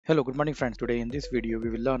Hello, good morning friends. Today in this video we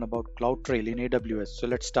will learn about CloudTrail in AWS. So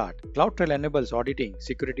let's start. CloudTrail enables auditing,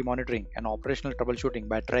 security monitoring and operational troubleshooting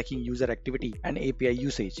by tracking user activity and API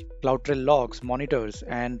usage. CloudTrail logs, monitors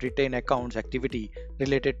and retain accounts activity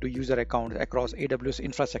related to user accounts across AWS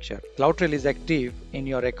infrastructure. CloudTrail is active in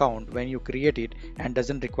your account when you create it and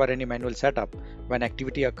doesn't require any manual setup. When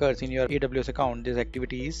activity occurs in your AWS account, this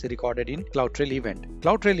activity is recorded in CloudTrail event.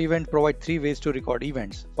 CloudTrail event provide three ways to record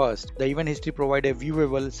events. First, the event history provide a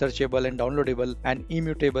viewable, searchable and downloadable and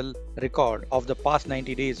immutable record of the past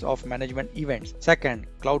 90 days of management events. Second,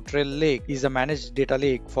 CloudTrail Lake is a managed data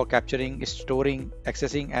lake for capturing, storing,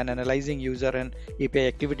 accessing and analyzing user and API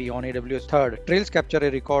activity on AWS. Third, Trails capture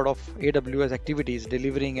a record of AWS activities,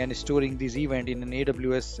 delivering and storing these events in an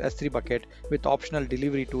AWS S3 bucket with optional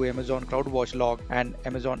delivery to Amazon CloudWatch log and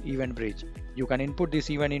Amazon Event Bridge. You can input this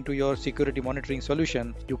event into your security monitoring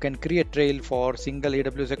solution. You can create trail for single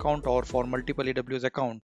AWS account or for multiple AWS account